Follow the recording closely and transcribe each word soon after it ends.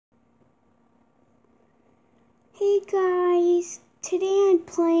Hey guys, today I'm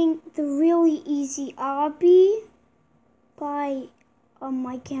playing the really easy obby by,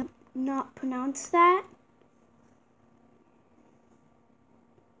 I can't not pronounce that.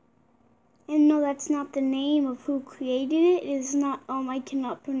 And no, that's not the name of who created it. It is not, I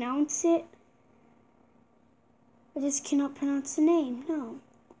cannot pronounce it. I just cannot pronounce the name, no.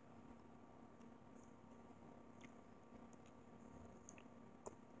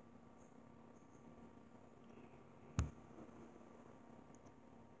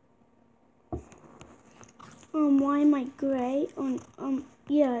 Why am I gray?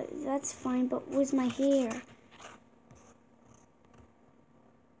 Yeah, that's fine, but where's my hair?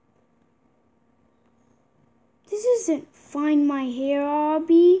 This isn't Find My Hair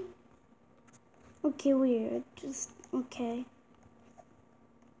obby. Okay, weird. Just, okay.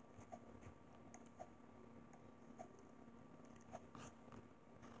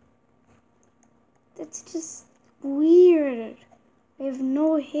 That's just weird. I have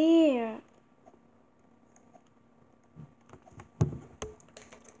no hair.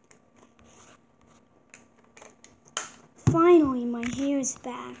 Finally, my hair is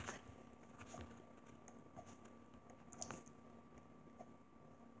back.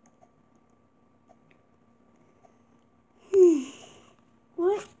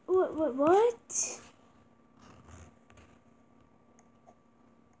 What?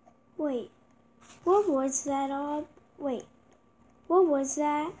 Wait, what was that, Wait, what was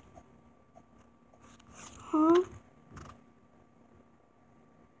that? Huh?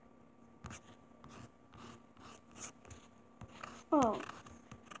 Oh.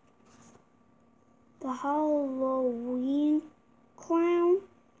 The Halloween clown?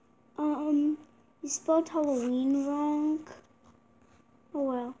 You spelled Halloween wrong. Oh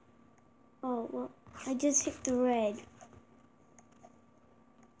well. Oh, well, I just hit the red.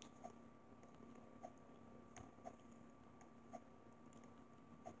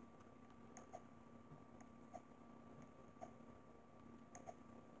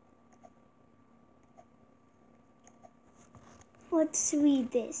 Let's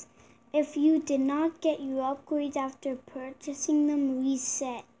read this. If you did not get your upgrades after purchasing them,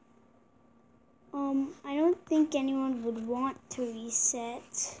 reset. I don't think anyone would want to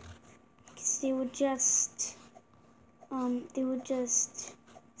reset, because they would just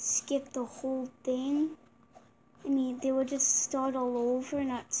skip the whole thing. I mean, they would just start all over,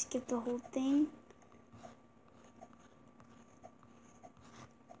 not skip the whole thing.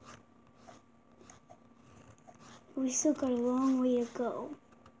 We still got a long way to go.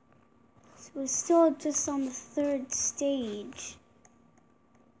 So we're still just on the 3rd stage.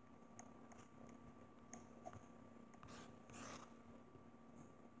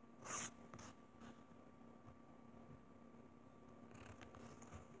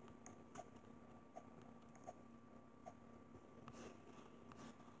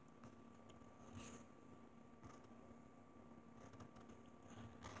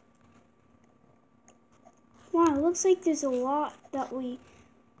 Wow, it looks like there's a lot that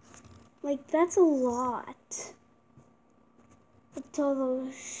that's a lot. With all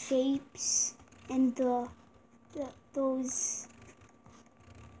those shapes and those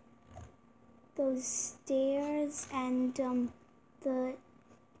stairs and the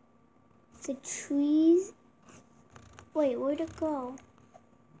trees. Wait, where'd it go?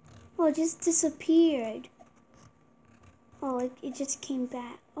 Oh, it just disappeared. Oh, it just came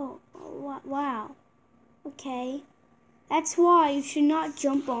back. Oh, wow. Okay. That's why you should not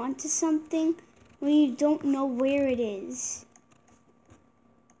jump onto something when you don't know where it is.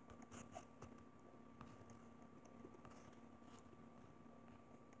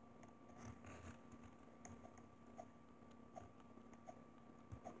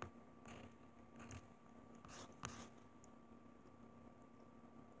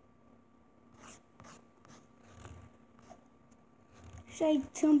 Should I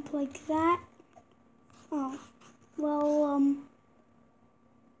jump like that? Oh, well,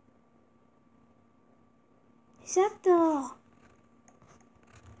 is that the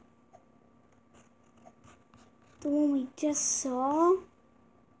one we just saw?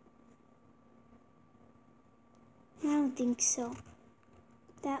 I don't think so.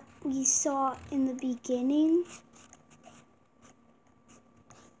 That we saw in the beginning.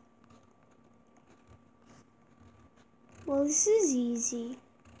 Well, this is easy.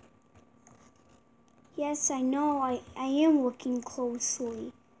 Yes, I know. I am looking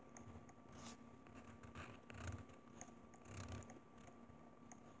closely.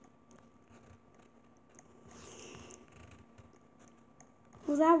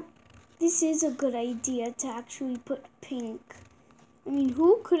 Well, this is a good idea to actually put pink I mean,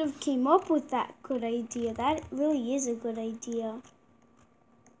 who could have came up with that good idea? That really is a good idea.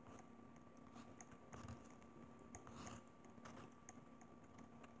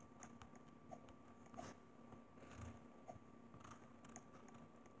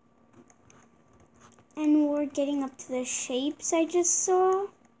 And we're getting up to the shapes I just saw.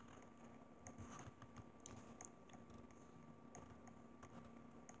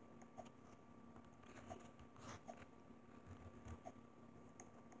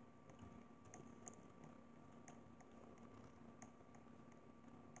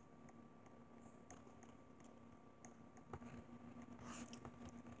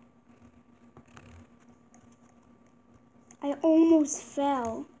 I almost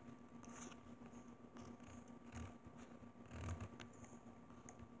fell.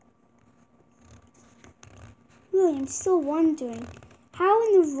 Really, I'm still wondering, how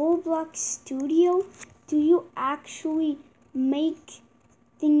in the Roblox studio do you actually make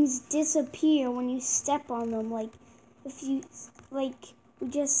things disappear when you step on them? Like, if you, like we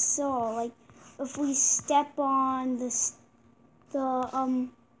just saw, like, if we step on the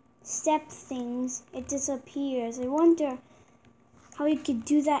step things, it disappears. I wonder how you could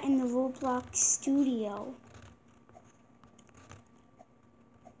do that in the Roblox studio.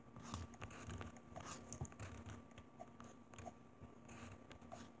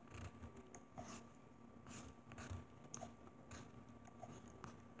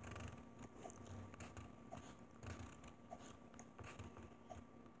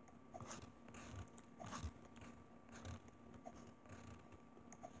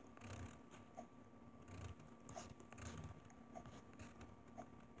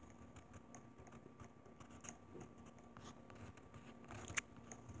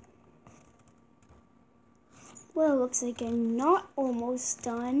 Well, it looks like I'm not almost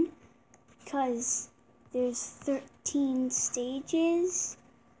done because there's 13 stages.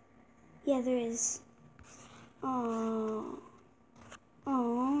 Yeah, there is. Aww.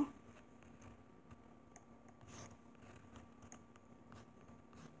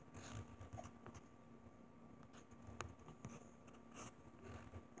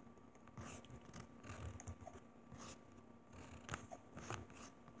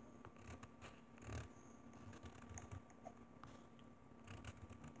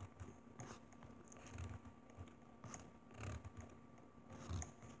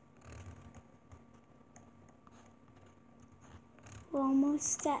 We're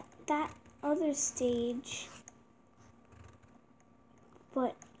almost at that other stage,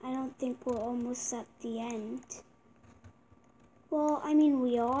 but I don't think we're almost at the end. Well, I mean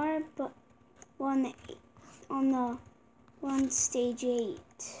we are, but we're on stage 8,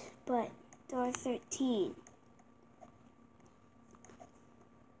 but there are 13.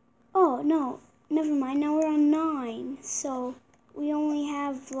 Oh no, never mind. Now we're on 9, so we only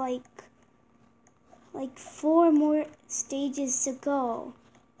have like 4 more stages to go.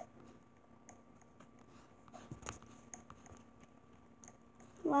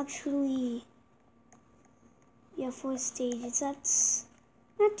 Well, actually, yeah, 4 stages. That's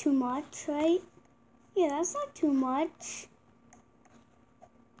not too much, right? Yeah, that's not too much.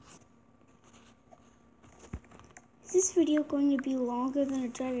 Is this video going to be longer than a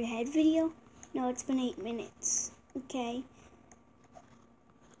Drive Your Head video? No, it's been 8 minutes. Okay.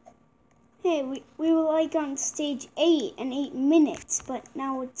 Hey, we were like on stage 8 and 8 minutes, but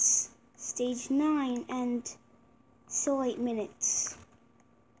now it's stage 9 and still 8 minutes.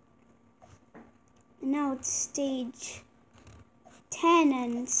 And now it's stage 10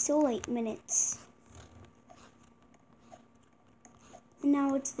 and still 8 minutes. And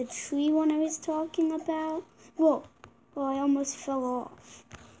now it's the tree one I was talking about. Whoa, oh, I almost fell off.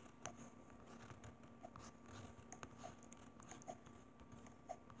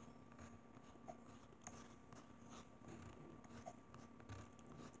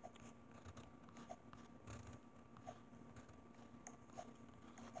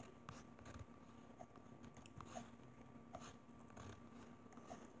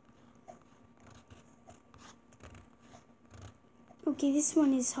 Okay, this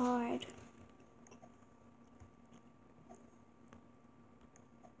one is hard.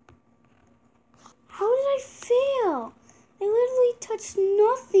 How did I fail? I literally touched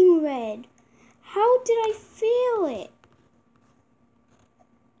nothing red. How did I fail it?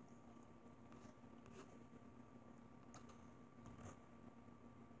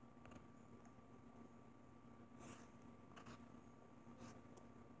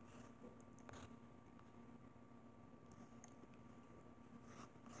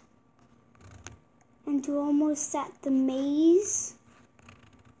 And we're almost at the maze.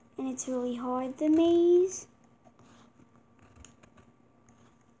 And it's really hard, the maze.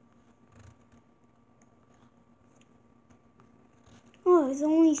 it's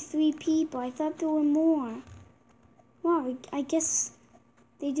only 3 people. I thought there were more. Wow, I guess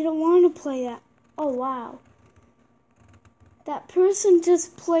they didn't want to play that. Oh, wow. That person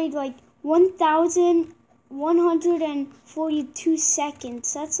just played like 1,142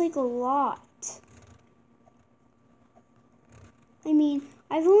 seconds. That's like a lot. I mean,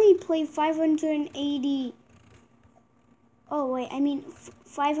 I've only played 580. Oh, wait, I mean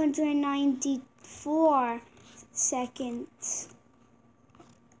 594 seconds.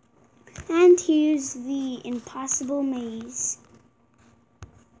 And here's the impossible maze.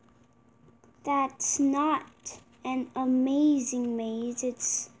 That's not an amazing maze.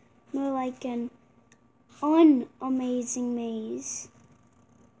 It's more like an unamazing maze.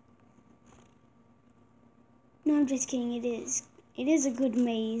 No, I'm just kidding. It is. It is a good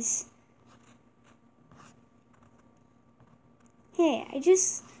maze. Hey, I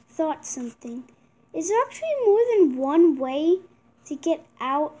just thought something. Is there actually more than one way to get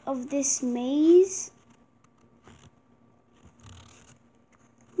out of this maze?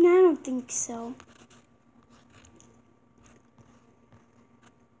 No, I don't think so.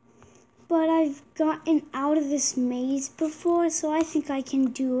 But I've gotten out of this maze before, so I think I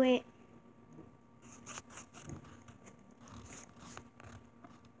can do it.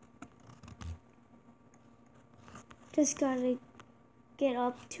 Just gotta get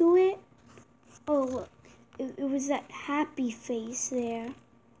up to it. Oh, look. It was that happy face there.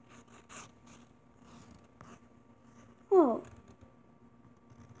 Oh.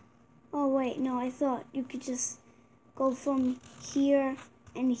 Oh, wait. No, I thought you could just go from here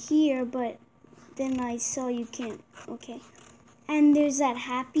and here, but then I saw you can't. Okay. And there's that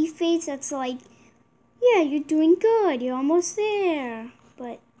happy face that's like, yeah, you're doing good. You're almost there.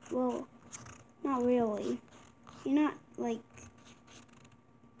 But, well, not really. You're not, like,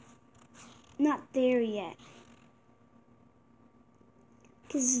 not there yet.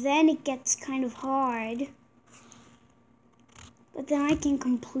 Because then it gets kind of hard. But then I can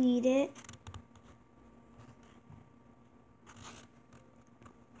complete it.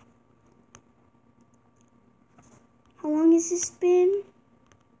 How long has this been?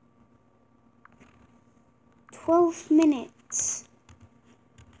 12 minutes.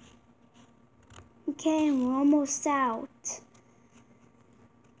 Okay, and we're almost out.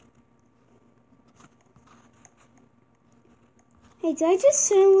 Hey, did I just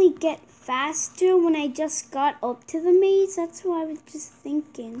suddenly get faster when I just got up to the maze? That's what I was just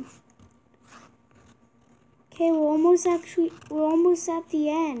thinking. Okay, we're almost at the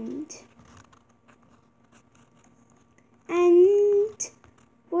end. And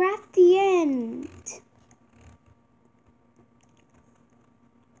we're at the end.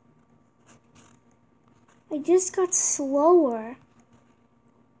 I just got slower.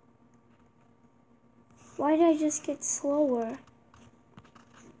 Why did I just get slower?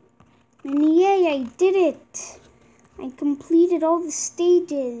 And yay, I did it! I completed all the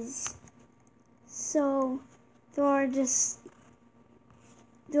stages. So, there are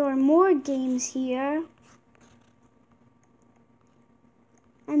more games here.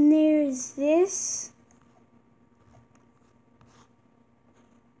 And there's this.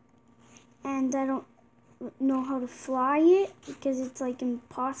 And I don't know how to fly it because it's like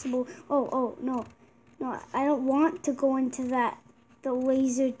impossible. Oh, no. No, I don't want to go into the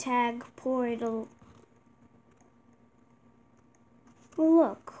laser tag portal. Well,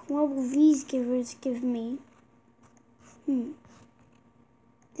 look, what will these givers give me?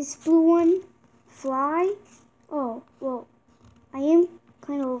 This blue one, fly? Oh, well, I am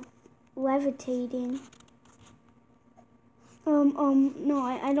kind of levitating. No,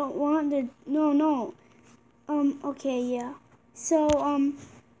 I don't want to, no. Okay, yeah. So,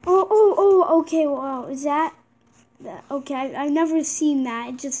 okay, wow, is that okay, I've never seen that.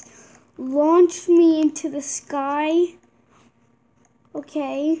 It just launched me into the sky.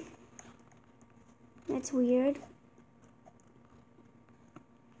 Okay. That's weird.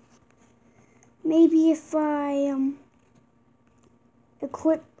 Maybe if I,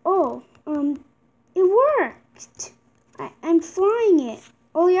 equip, it worked. I'm flying it.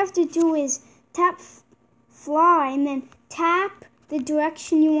 All you have to do is tap fly and then tap the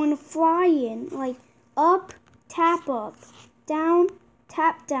direction you want to fly in. Like up, tap up, down,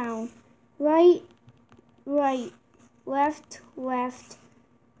 tap down, right, left,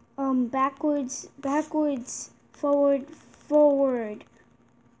 backwards, forward.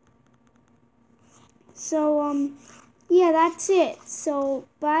 So, yeah, that's it. So,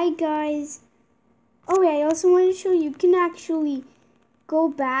 bye, guys. Oh, yeah, I also wanted to show you can actually go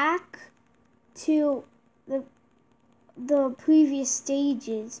back to the previous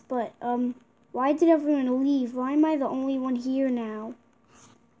stages, but, why did everyone leave? Why am I the only one here now?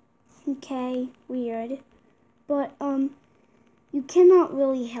 Okay, weird. But, you cannot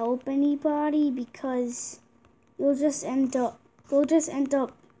really help anybody because they'll just end up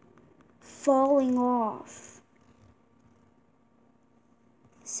falling off.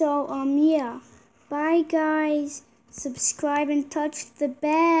 So, yeah. Bye, guys. Subscribe and touch the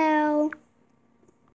bell.